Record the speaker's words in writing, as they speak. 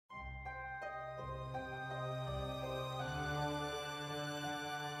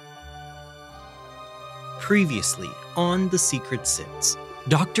Previously on The Secret Sits,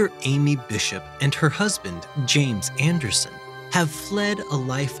 Dr. Amy Bishop and her husband, James Anderson, have fled a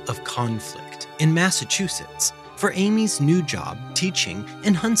life of conflict in Massachusetts for Amy's new job teaching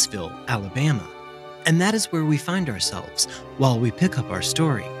in Huntsville, Alabama. And that is where we find ourselves while we pick up our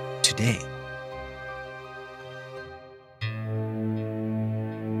story today.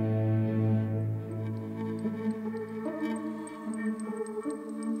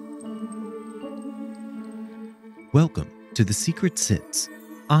 Welcome to The Secret Sits.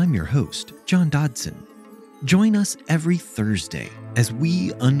 I'm your host, John Dodson. Join us every Thursday as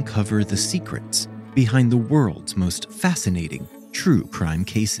we uncover the secrets behind the world's most fascinating true crime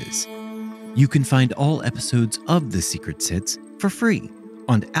cases. You can find all episodes of The Secret Sits for free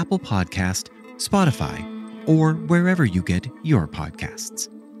on Apple Podcast, Spotify, or wherever you get your podcasts.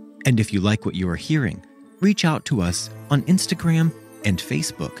 And if you like what you are hearing, reach out to us on Instagram and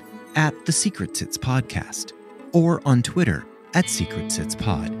Facebook at The Secret Sits Podcast, or on Twitter at Secret Sits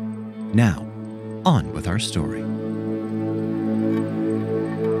Pod. Now, on with our story.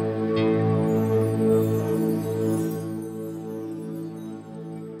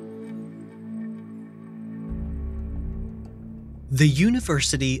 The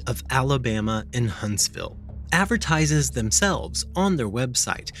University of Alabama in Huntsville advertises themselves on their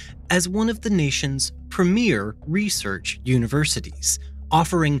website as one of the nation's premier research universities,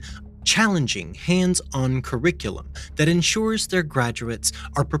 offering challenging hands-on curriculum that ensures their graduates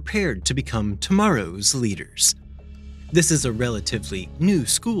are prepared to become tomorrow's leaders. This is a relatively new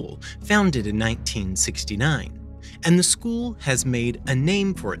school, founded in 1969, and the school has made a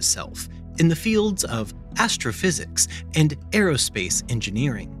name for itself in the fields of astrophysics and aerospace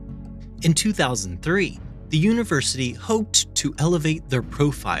engineering. In 2003, the university hoped to elevate their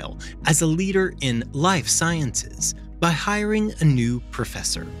profile as a leader in life sciences by hiring a new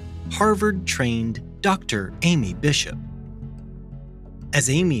professor, Harvard-trained Dr. Amy Bishop. As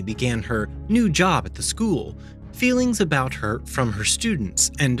Amy began her new job at the school, feelings about her from her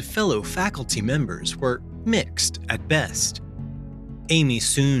students and fellow faculty members were mixed at best. Amy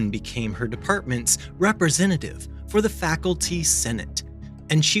soon became her department's representative for the Faculty Senate,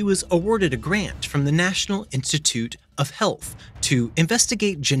 and she was awarded a grant from the National Institute of Health to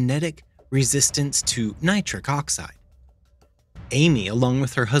investigate genetic resistance to nitric oxide. Amy, along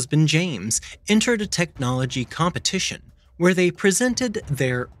with her husband James, entered a technology competition where they presented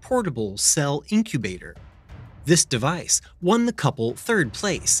their portable cell incubator. This device won the couple third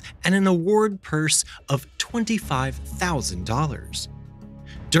place and an award purse of $25,000.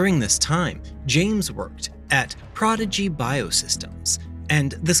 During this time, James worked at Prodigy Biosystems,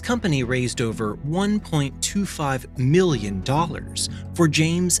 and this company raised over $1.25 million for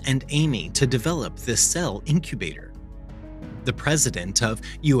James and Amy to develop this cell incubator. The president of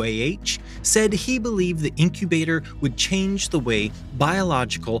UAH said he believed the incubator would change the way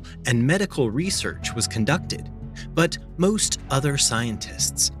biological and medical research was conducted, but most other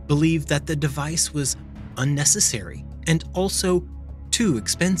scientists believed that the device was unnecessary and also too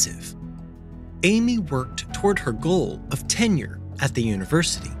expensive. Amy worked toward her goal of tenure at the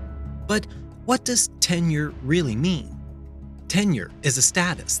university. But what does tenure really mean? Tenure is a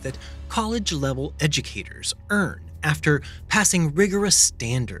status that college-level educators earn after passing rigorous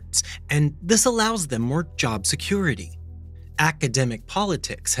standards, and this allows them more job security. Academic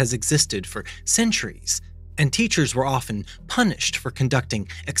politics has existed for centuries, and teachers were often punished for conducting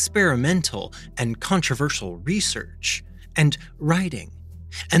experimental and controversial research and writing,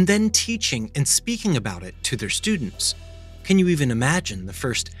 and then teaching and speaking about it to their students. Can you even imagine the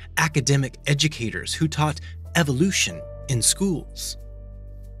first academic educators who taught evolution in schools?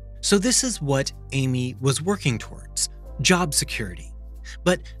 So this is what Amy was working towards, job security.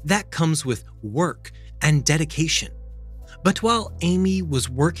 But that comes with work and dedication. But while Amy was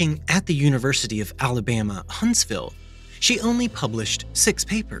working at the University of Alabama, Huntsville, she only published 6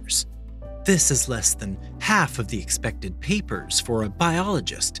 papers. This is less than half of the expected papers for a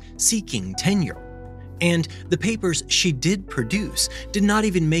biologist seeking tenure. And the papers she did produce did not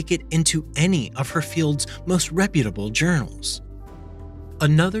even make it into any of her field's most reputable journals.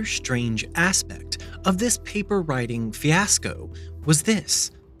 Another strange aspect of this paper writing fiasco was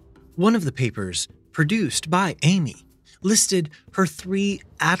this. One of the papers, produced by Amy, listed her 3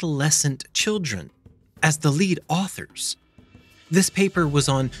 adolescent children as the lead authors. This paper was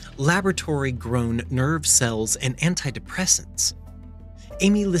on laboratory-grown nerve cells and antidepressants.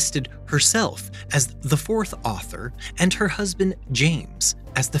 Amy listed herself as the 4th author and her husband James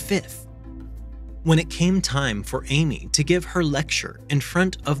as the 5th. When it came time for Amy to give her lecture in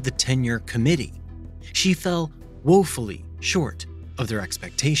front of the tenure committee, she fell woefully short of their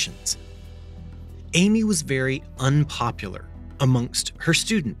expectations. Amy was very unpopular amongst her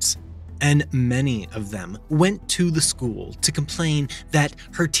students, and many of them went to the school to complain that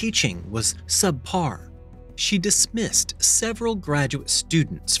her teaching was subpar. She dismissed several graduate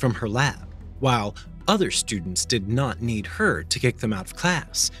students from her lab, while other students did not need her to kick them out of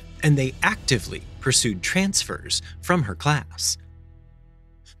class, and they actively pursued transfers from her class.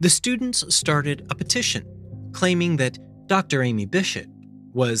 The students started a petition claiming that Dr. Amy Bishop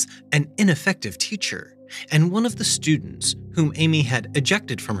was an ineffective teacher, and one of the students, whom Amy had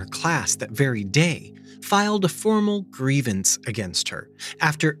ejected from her class that very day, filed a formal grievance against her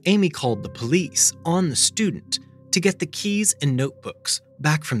after Amy called the police on the student to get the keys and notebooks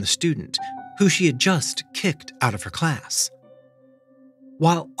back from the student, who she had just kicked out of her class.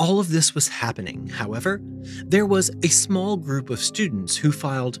 While all of this was happening, however, there was a small group of students who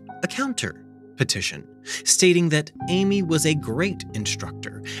filed a counter petition, stating that Amy was a great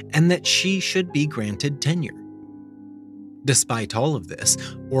instructor and that she should be granted tenure. Despite all of this,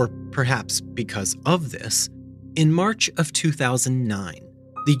 or perhaps because of this, in March of 2009,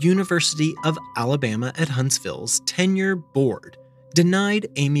 the University of Alabama at Huntsville's tenure board denied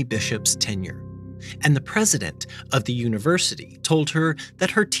Amy Bishop's tenure, and the president of the university told her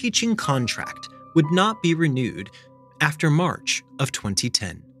that her teaching contract would not be renewed after March of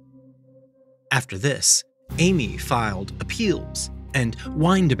 2010. After this, Amy filed appeals and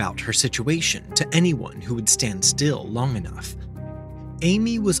whined about her situation to anyone who would stand still long enough.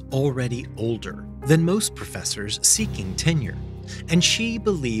 Amy was already older than most professors seeking tenure, and she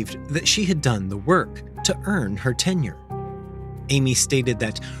believed that she had done the work to earn her tenure. Amy stated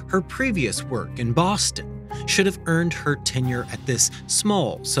that her previous work in Boston should have earned her tenure at this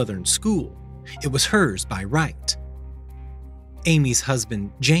small southern school. It was hers by right. Amy's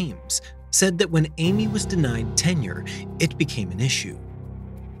husband, James, said that when Amy was denied tenure, it became an issue.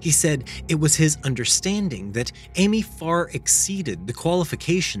 He said it was his understanding that Amy far exceeded the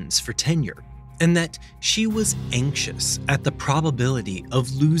qualifications for tenure, and that she was anxious at the probability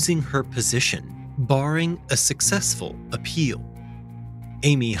of losing her position, barring a successful appeal.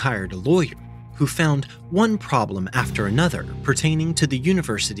 Amy hired a lawyer who found one problem after another pertaining to the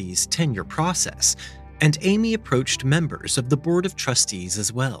university's tenure process, and Amy approached members of the board of trustees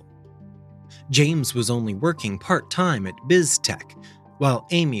as well. James was only working part-time at BizTech, while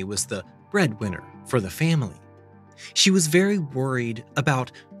Amy was the breadwinner for the family. She was very worried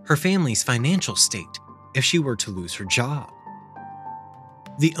about her family's financial state if she were to lose her job.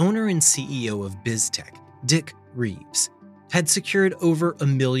 The owner and CEO of BizTech, Dick Reeves, had secured over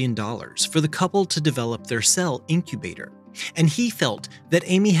 $1 million for the couple to develop their cell incubator, and he felt that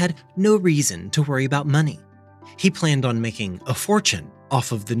Amy had no reason to worry about money. He planned on making a fortune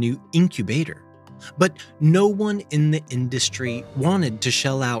off of the new incubator, but no one in the industry wanted to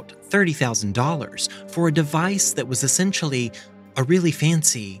shell out $30,000 for a device that was essentially a really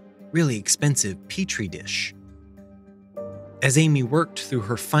fancy, really expensive petri dish. As Amy worked through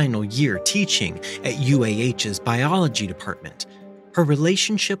her final year teaching at UAH's biology department, her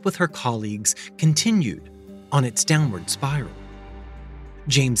relationship with her colleagues continued on its downward spiral.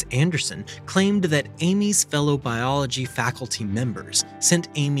 James Anderson claimed that Amy's fellow biology faculty members sent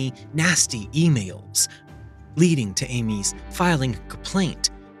Amy nasty emails, leading to Amy's filing a complaint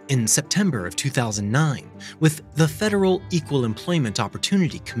in September of 2009 with the Federal Equal Employment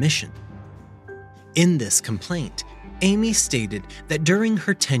Opportunity Commission. In this complaint, Amy stated that during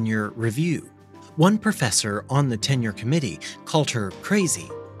her tenure review, one professor on the tenure committee called her crazy.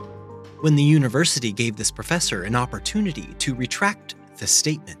 When the university gave this professor an opportunity to retract the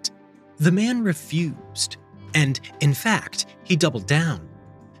statement, the man refused, and in fact, he doubled down,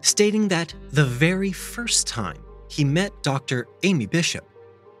 stating that the very first time he met Dr. Amy Bishop,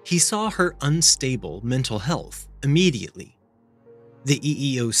 he saw her unstable mental health immediately. The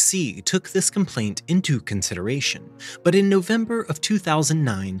EEOC took this complaint into consideration, but in November of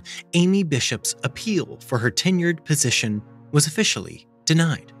 2009, Amy Bishop's appeal for her tenured position was officially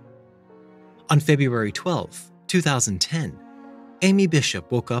denied. On February 12, 2010, Amy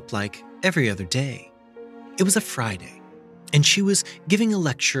Bishop woke up like every other day. It was a Friday, and she was giving a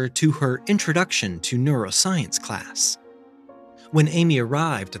lecture to her Introduction to Neuroscience class. When Amy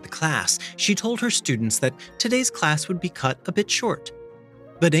arrived at the class, she told her students that today's class would be cut a bit short.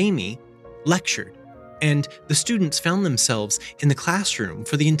 But Amy lectured, and the students found themselves in the classroom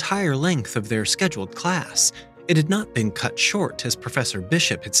for the entire length of their scheduled class. It had not been cut short, as Professor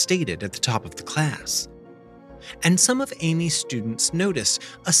Bishop had stated at the top of the class. And some of Amy's students noticed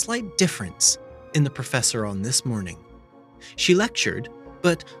a slight difference in the professor on this morning. She lectured,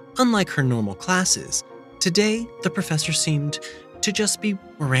 but unlike her normal classes, today the professor seemed to just be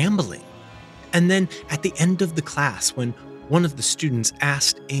rambling. And then at the end of the class, when one of the students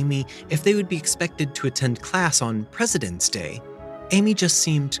asked Amy if they would be expected to attend class on President's Day, Amy just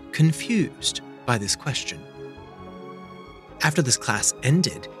seemed confused by this question. After this class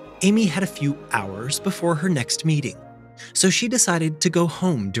ended, Amy had a few hours before her next meeting, so she decided to go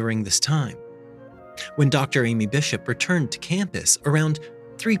home during this time. When Dr. Amy Bishop returned to campus around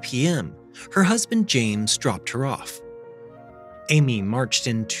 3 p.m., her husband James dropped her off. Amy marched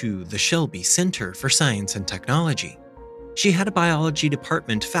into the Shelby Center for Science and Technology. She had a biology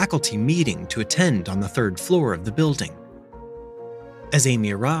department faculty meeting to attend on the 3rd floor of the building. As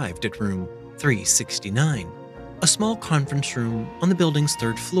Amy arrived at room 369, a small conference room on the building's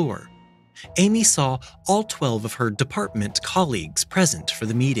 3rd floor, Amy saw all 12 of her department colleagues present for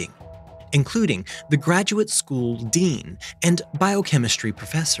the meeting, including the graduate school dean and biochemistry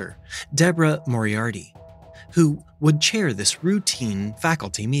professor, Deborah Moriarty, who would chair this routine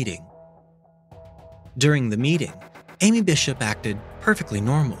faculty meeting. During the meeting, Amy Bishop acted perfectly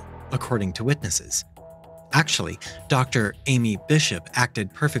normal, according to witnesses. Actually, Dr. Amy Bishop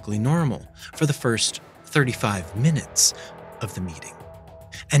acted perfectly normal for the first 35 minutes of the meeting.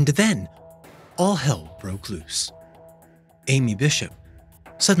 And then, all hell broke loose. Amy Bishop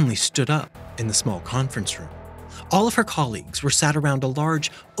suddenly stood up in the small conference room. All of her colleagues were sat around a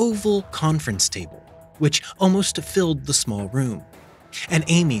large oval conference table, which almost filled the small room, and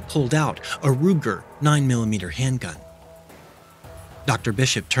Amy pulled out a Ruger 9mm handgun. Dr.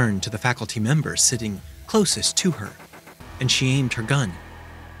 Bishop turned to the faculty member sitting closest to her, and she aimed her gun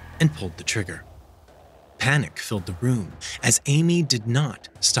and pulled the trigger. Panic filled the room as Amy did not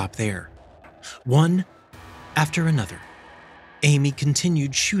stop there. One after another, Amy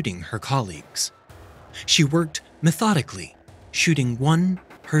continued shooting her colleagues. She worked methodically, shooting one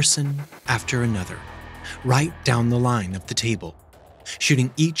person after another, right down the line of the table,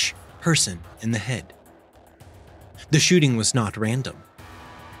 shooting each person in the head. The shooting was not random.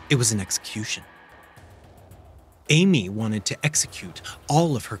 It was an execution. Amy wanted to execute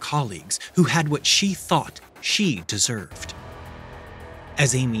all of her colleagues who had what she thought she deserved.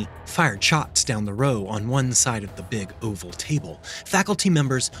 As Amy fired shots down the row on one side of the big oval table, faculty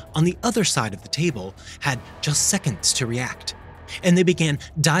members on the other side of the table had just seconds to react, and they began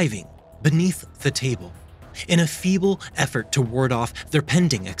diving beneath the table in a feeble effort to ward off their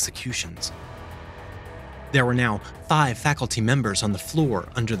pending executions. There were now 5 faculty members on the floor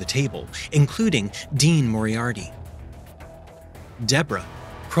under the table, including Dean Moriarty. Deborah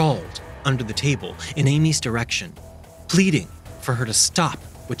crawled under the table in Amy's direction, pleading for her to stop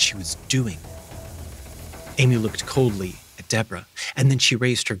what she was doing. Amy looked coldly at Deborah, and then she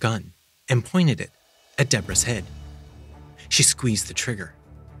raised her gun and pointed it at Deborah's head. She squeezed the trigger,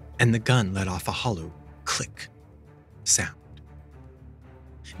 and the gun let off a hollow click sound.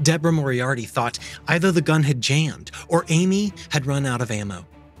 Deborah Moriarty thought either the gun had jammed or Amy had run out of ammo.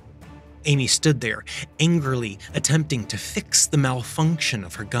 Amy stood there, angrily attempting to fix the malfunction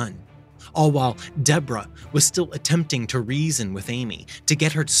of her gun, all while Deborah was still attempting to reason with Amy to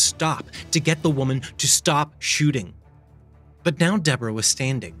get her to stop, to get the woman to stop shooting. But now Deborah was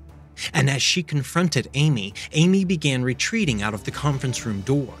standing, and as she confronted Amy, Amy began retreating out of the conference room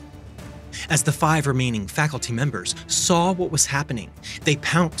door. As the 5 remaining faculty members saw what was happening, they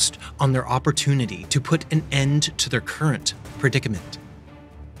pounced on their opportunity to put an end to their current predicament.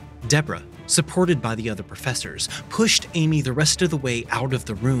 Deborah, supported by the other professors, pushed Amy the rest of the way out of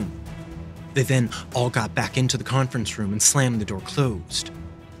the room. They then all got back into the conference room and slammed the door closed.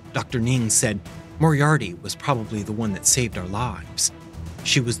 Dr. Ning said Moriarty was probably the one that saved our lives.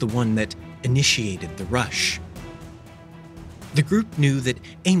 She was the one that initiated the rush. The group knew that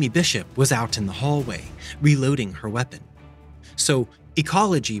Amy Bishop was out in the hallway, reloading her weapon. So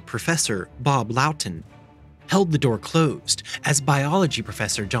ecology professor Bob Loughton held the door closed as biology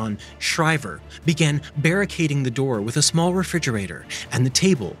professor John Shriver began barricading the door with a small refrigerator and the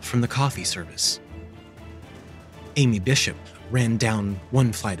table from the coffee service. Amy Bishop ran down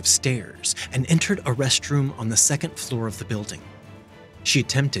one flight of stairs and entered a restroom on the 2nd floor of the building. She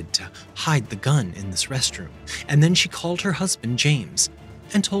attempted to hide the gun in this restroom, and then she called her husband James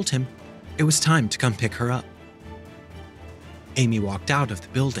and told him it was time to come pick her up. Amy walked out of the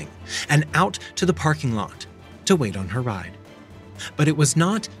building and out to the parking lot to wait on her ride. But it was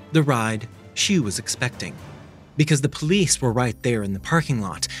not the ride she was expecting, because the police were right there in the parking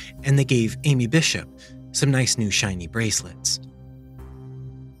lot, and they gave Amy Bishop some nice new shiny bracelets.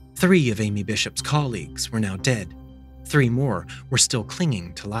 3 of Amy Bishop's colleagues were now dead. 3 more were still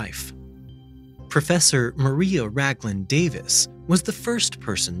clinging to life. Professor Maria Ragland Davis was the first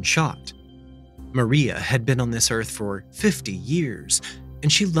person shot. Maria had been on this earth for 50 years,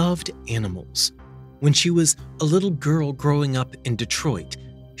 and she loved animals. When she was a little girl growing up in Detroit,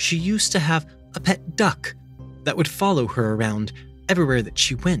 she used to have a pet duck that would follow her around everywhere that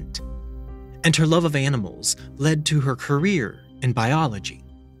she went. And her love of animals led to her career in biology,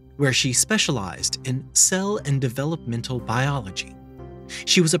 where she specialized in cell and developmental biology.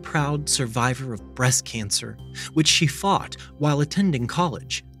 She was a proud survivor of breast cancer, which she fought while attending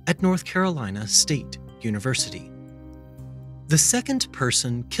college at North Carolina State University. The second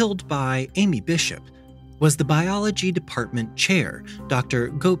person killed by Amy Bishop was the biology department chair, Dr.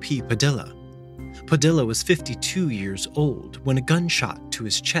 Gopi Padilla. Padilla was 52 years old when a gunshot to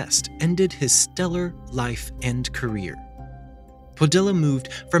his chest ended his stellar life and career. Padilla moved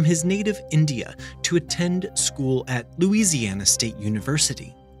from his native India to attend school at Louisiana State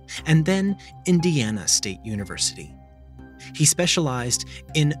University, and then Indiana State University. He specialized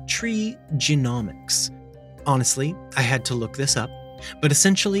in tree genomics. Honestly, I had to look this up, but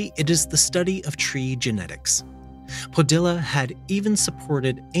essentially it is the study of tree genetics. Padilla had even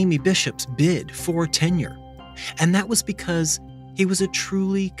supported Amy Bishop's bid for tenure, and that was because he was a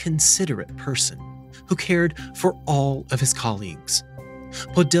truly considerate person who cared for all of his colleagues.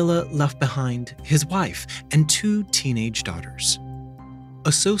 Padilla left behind his wife and 2 teenage daughters.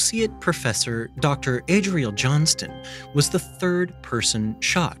 Associate Professor Dr. Adriel Johnston was the third person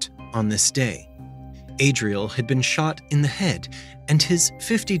shot on this day. Adriel had been shot in the head, and his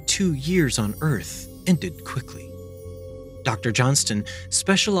 52 years on Earth ended quickly. Dr. Johnston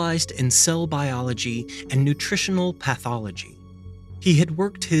specialized in cell biology and nutritional pathology. He had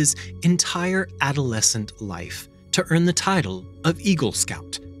worked his entire adolescent life to earn the title of Eagle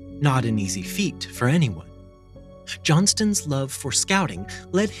Scout, not an easy feat for anyone. Johnston's love for scouting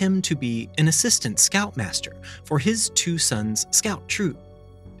led him to be an assistant scoutmaster for his 2 sons' scout troop,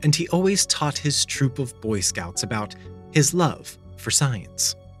 and he always taught his troop of Boy Scouts about his love for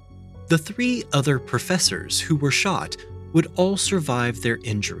science. The 3 other professors who were shot would all survive their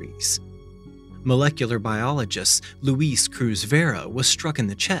injuries. Molecular biologist Luis Cruz Vera was struck in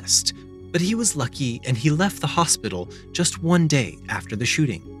the chest, but he was lucky and he left the hospital just 1 day after the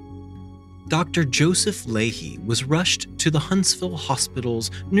shooting. Dr. Joseph Leahy was rushed to the Huntsville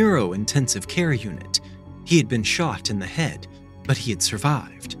Hospital's neurointensive care unit. He had been shot in the head, but he had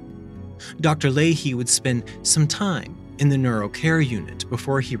survived. Dr. Leahy would spend some time in the neurocare unit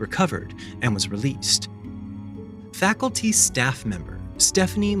before he recovered and was released. Faculty staff member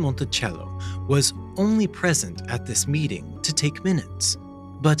Stephanie Monticello was only present at this meeting to take minutes,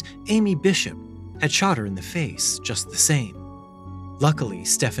 but Amy Bishop had shot her in the face just the same. Luckily,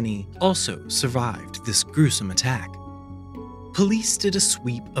 Stephanie also survived this gruesome attack. Police did a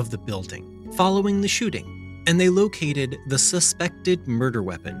sweep of the building following the shooting, and they located the suspected murder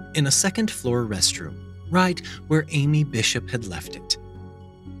weapon in a second-floor restroom, right where Amy Bishop had left it.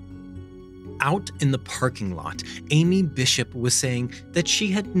 Out in the parking lot, Amy Bishop was saying that she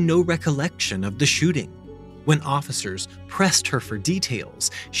had no recollection of the shooting. When officers pressed her for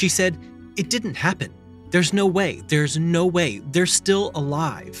details, she said, "It didn't happen. There's no way, they're still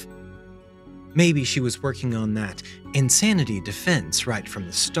alive." Maybe she was working on that insanity defense right from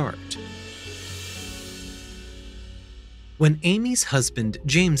the start. When Amy's husband,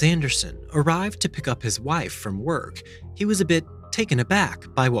 James Anderson, arrived to pick up his wife from work, he was a bit taken aback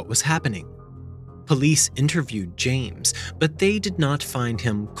by what was happening. Police interviewed James, but they did not find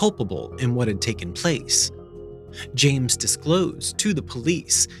him culpable in what had taken place. James disclosed to the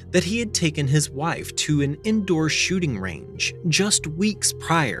police that he had taken his wife to an indoor shooting range just weeks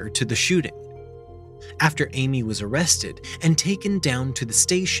prior to the shooting. After Amy was arrested and taken down to the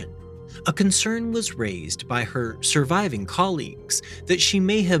station, a concern was raised by her surviving colleagues that she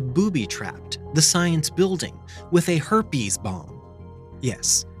may have booby-trapped the science building with a herpes bomb.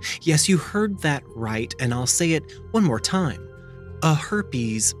 Yes, you heard that right, and I'll say it one more time. A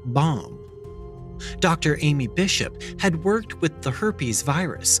herpes bomb. Dr. Amy Bishop had worked with the herpes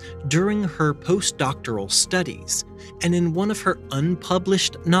virus during her postdoctoral studies, and in one of her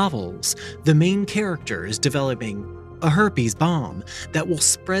unpublished novels, the main character is developing a herpes bomb that will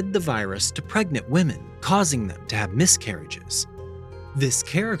spread the virus to pregnant women, causing them to have miscarriages. This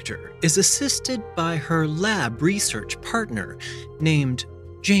character is assisted by her lab research partner named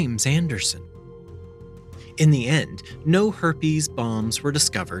James Anderson. In the end, no herpes bombs were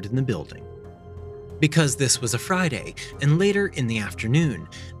discovered in the building. Because this was a Friday, and later in the afternoon,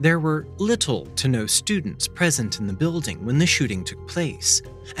 there were little to no students present in the building when the shooting took place,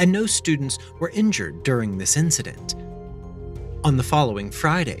 and no students were injured during this incident. On the following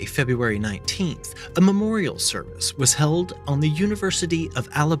Friday, February 19th, a memorial service was held on the University of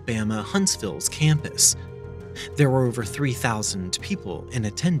Alabama Huntsville's campus. There were over 3,000 people in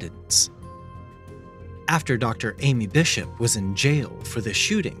attendance. After Dr. Amy Bishop was in jail for the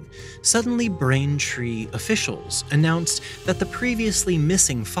shooting, suddenly Braintree officials announced that the previously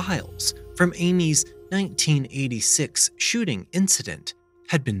missing files from Amy's 1986 shooting incident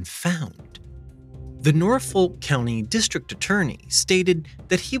had been found. The Norfolk County District Attorney stated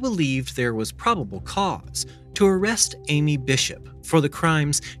that he believed there was probable cause to arrest Amy Bishop for the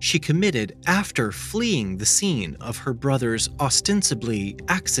crimes she committed after fleeing the scene of her brother's ostensibly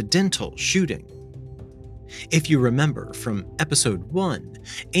accidental shooting. If you remember from episode 1,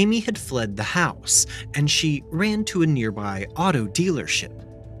 Amy had fled the house and she ran to a nearby auto dealership,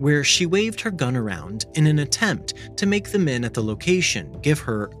 where she waved her gun around in an attempt to make the men at the location give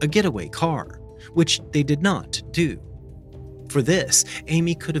her a getaway car, which they did not do. For this,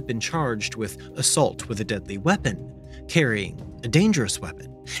 Amy could have been charged with assault with a deadly weapon, carrying a dangerous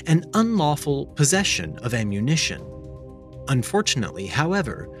weapon, and unlawful possession of ammunition. Unfortunately,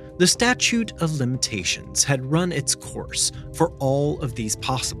 however, the statute of limitations had run its course for all of these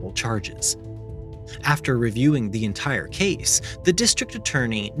possible charges. After reviewing the entire case, the district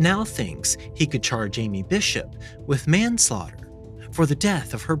attorney now thinks he could charge Amy Bishop with manslaughter for the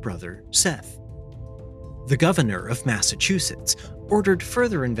death of her brother, Seth. The governor of Massachusetts ordered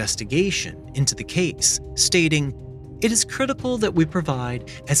further investigation into the case, stating, "It is critical that we provide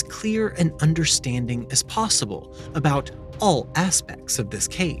as clear an understanding as possible about all aspects of this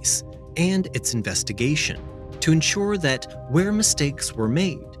case and its investigation to ensure that where mistakes were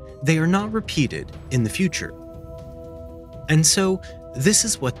made, they are not repeated in the future." And so, this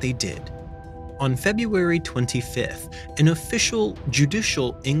is what they did. On February 25th, an official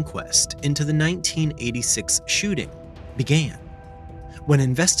judicial inquest into the 1986 shooting began. When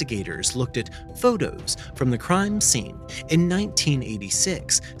investigators looked at photos from the crime scene in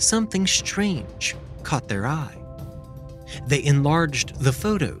 1986, something strange caught their eye. They enlarged the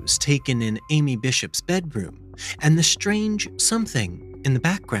photos taken in Amy Bishop's bedroom, and the strange something in the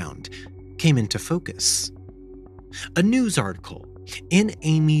background came into focus. A news article in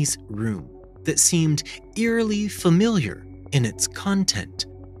Amy's room that seemed eerily familiar in its content.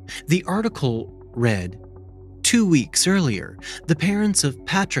 The article read, "2 weeks earlier, the parents of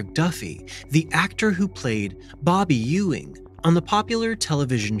Patrick Duffy, the actor who played Bobby Ewing on the popular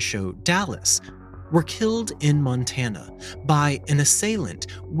television show Dallas, were killed in Montana by an assailant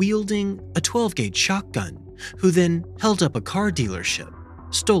wielding a 12-gauge shotgun, who then held up a car dealership,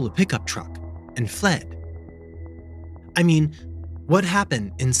 stole a pickup truck, and fled." I mean, what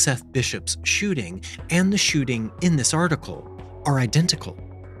happened in Seth Bishop's shooting and the shooting in this article are identical.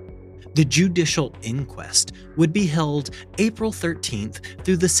 The judicial inquest would be held April 13th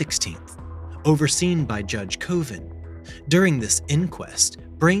through the 16th, overseen by Judge Coven. During this inquest,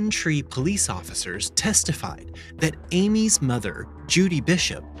 Braintree police officers testified that Amy's mother, Judy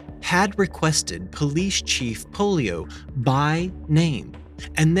Bishop, had requested Police Chief Polio by name,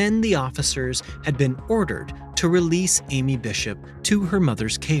 and then the officers had been ordered to release Amy Bishop to her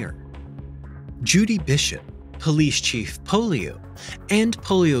mother's care. Judy Bishop, Police Chief Polio, and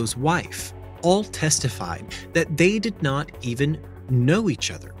Polio's wife all testified that they did not even know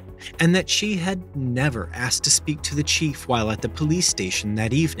each other, and that she had never asked to speak to the chief while at the police station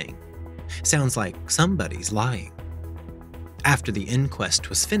that evening. Sounds like somebody's lying. After the inquest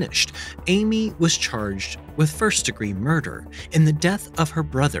was finished, Amy was charged with first-degree murder in the death of her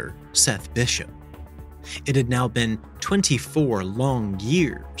brother, Seth Bishop. It had now been 24 long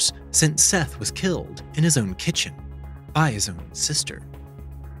years since Seth was killed in his own kitchen by his own sister.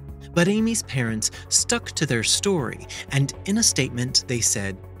 But Amy's parents stuck to their story, and in a statement they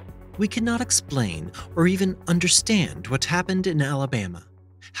said, "We cannot explain or even understand what happened in Alabama.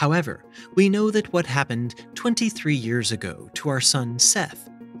 However, we know that what happened 23 years ago to our son Seth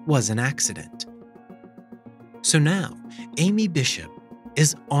was an accident." So now, Amy Bishop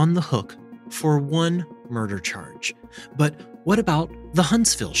is on the hook for one murder charge. But what about the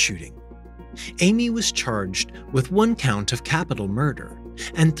Huntsville shooting? Amy was charged with 1 count of capital murder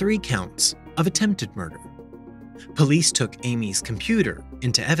and 3 counts of attempted murder. Police took Amy's computer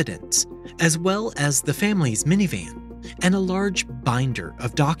into evidence, as well as the family's minivan and a large binder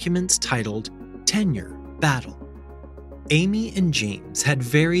of documents titled Tenure Battle. Amy and James had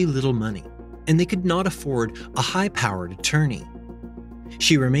very little money, and they could not afford a high-powered attorney.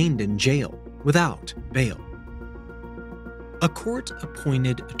 She remained in jail without bail. A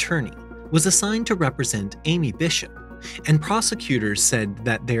court-appointed attorney was assigned to represent Amy Bishop, and prosecutors said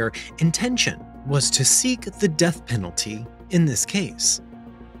that their intention was to seek the death penalty in this case.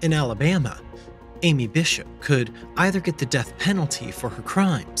 In Alabama, Amy Bishop could either get the death penalty for her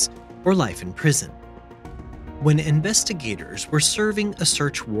crimes or life in prison. When investigators were serving a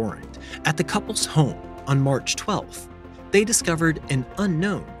search warrant at the couple's home on March 12th, they discovered an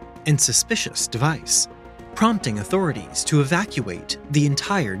unknown and suspicious device, prompting authorities to evacuate the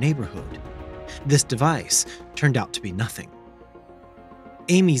entire neighborhood. This device turned out to be nothing.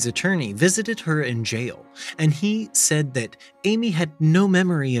 Amy's attorney visited her in jail, and he said that Amy had no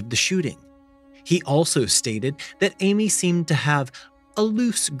memory of the shooting. He also stated that Amy seemed to have a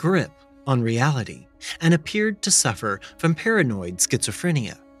loose grip on reality and appeared to suffer from paranoid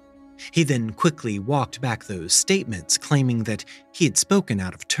schizophrenia. He then quickly walked back those statements, claiming that he had spoken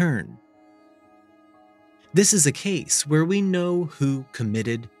out of turn. This is a case where we know who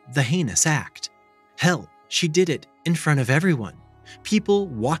committed the heinous act. Hell, she did it in front of everyone. People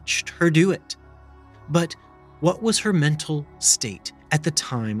watched her do it. But what was her mental state at the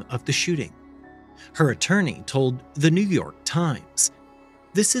time of the shooting? Her attorney told the New York Times,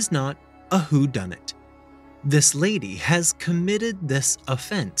 "This is not a whodunit. This lady has committed this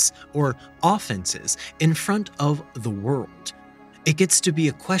offense or offenses in front of the world. It gets to be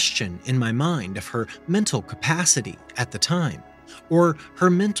a question in my mind of her mental capacity at the time, or her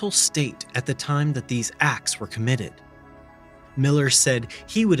mental state at the time that these acts were committed." Miller said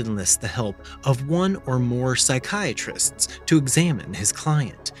he would enlist the help of one or more psychiatrists to examine his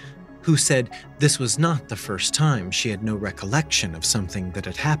client, who said this was not the first time she had no recollection of something that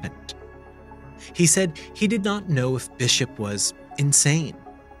had happened. He said he did not know if Bishop was insane.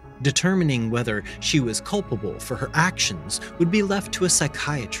 Determining whether she was culpable for her actions would be left to a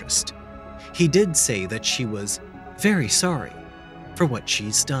psychiatrist. He did say that she was very sorry for what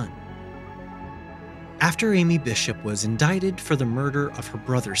she's done. After Amy Bishop was indicted for the murder of her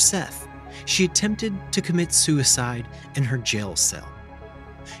brother Seth, she attempted to commit suicide in her jail cell.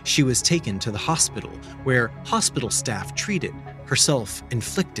 She was taken to the hospital, where hospital staff treated her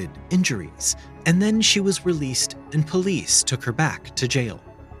self-inflicted injuries, and then she was released and police took her back to jail.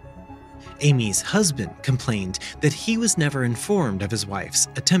 Amy's husband complained that he was never informed of his wife's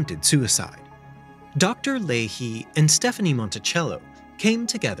attempted suicide. Dr. Leahy and Stephanie Monticello came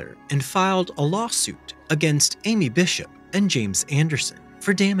together and filed a lawsuit against Amy Bishop and James Anderson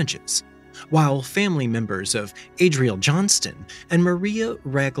for damages, while family members of Adriel Johnston and Maria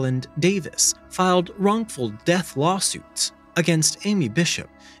Ragland Davis filed wrongful death lawsuits against Amy Bishop,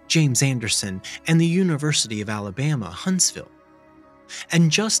 James Anderson, and the University of Alabama, Huntsville.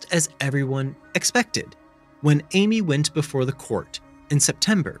 And just as everyone expected, when Amy went before the court in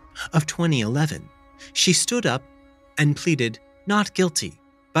September of 2011, she stood up and pleaded not guilty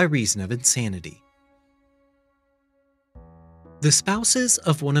by reason of insanity. The spouses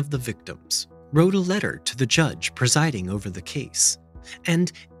of one of the victims wrote a letter to the judge presiding over the case,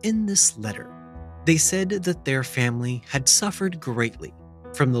 and in this letter, they said that their family had suffered greatly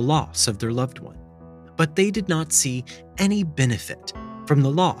from the loss of their loved one, but they did not see any benefit from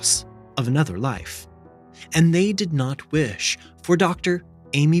the loss of another life, and they did not wish for Dr.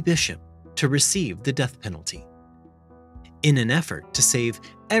 Amy Bishop to receive the death penalty. In an effort to save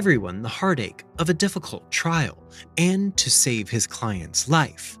everyone the heartache of a difficult trial and to save his client's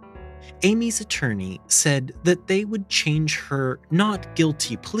life, Amy's attorney said that they would change her not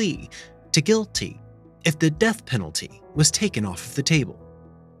guilty plea to guilty if the death penalty was taken off of the table.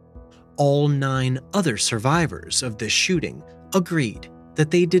 All 9 other survivors of this shooting agreed that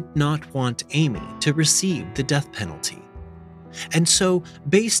they did not want Amy to receive the death penalty. And so,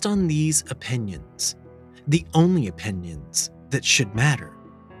 based on these opinions, the only opinions that should matter,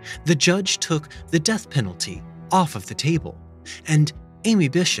 the judge took the death penalty off of the table, and Amy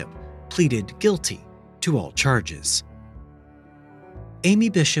Bishop pleaded guilty to all charges. Amy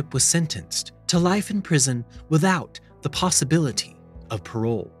Bishop was sentenced to life in prison without the possibility of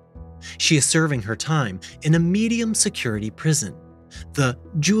parole. She is serving her time in a medium security prison, the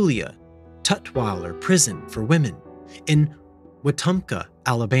Julia Tutwiler Prison for Women in Wetumpka,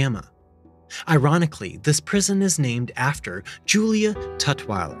 Alabama. Ironically, this prison is named after Julia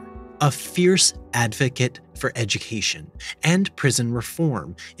Tutwiler, a fierce advocate for education and prison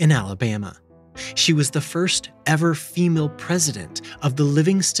reform in Alabama. She was the first ever female president of the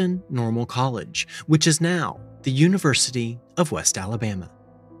Livingston Normal College, which is now the University of West Alabama.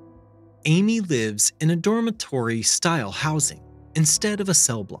 Amy lives in a dormitory-style housing instead of a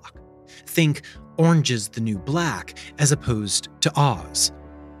cell block. Think Orange is the New Black as opposed to Oz.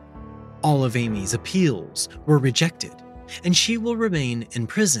 All of Amy's appeals were rejected, and she will remain in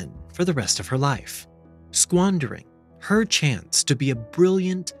prison for the rest of her life, squandering her chance to be a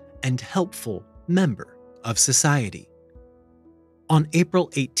brilliant and helpful member of society. On April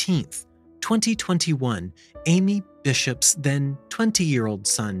 18th, 2021, Amy Bishop's then 20-year-old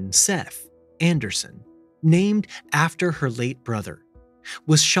son, Seth Anderson, named after her late brother,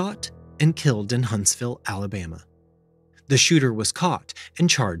 was shot and killed in Huntsville, Alabama. The shooter was caught and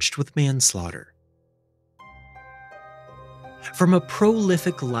charged with manslaughter. From a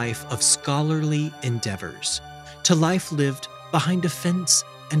prolific life of scholarly endeavors to life lived behind a fence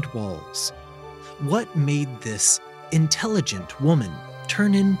and walls, what made this intelligent woman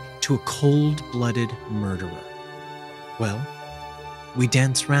turn into a cold-blooded murderer? Well, we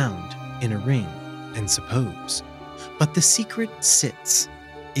dance round in a ring and suppose, but the secret sits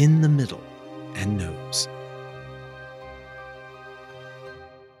in the middle and knows.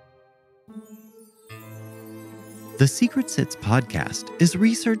 The Secret Sits podcast is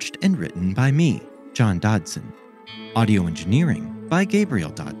researched and written by me, John Dodson. Audio engineering by Gabriel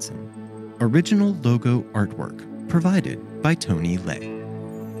Dodson. Original logo artwork provided by Tony Lay.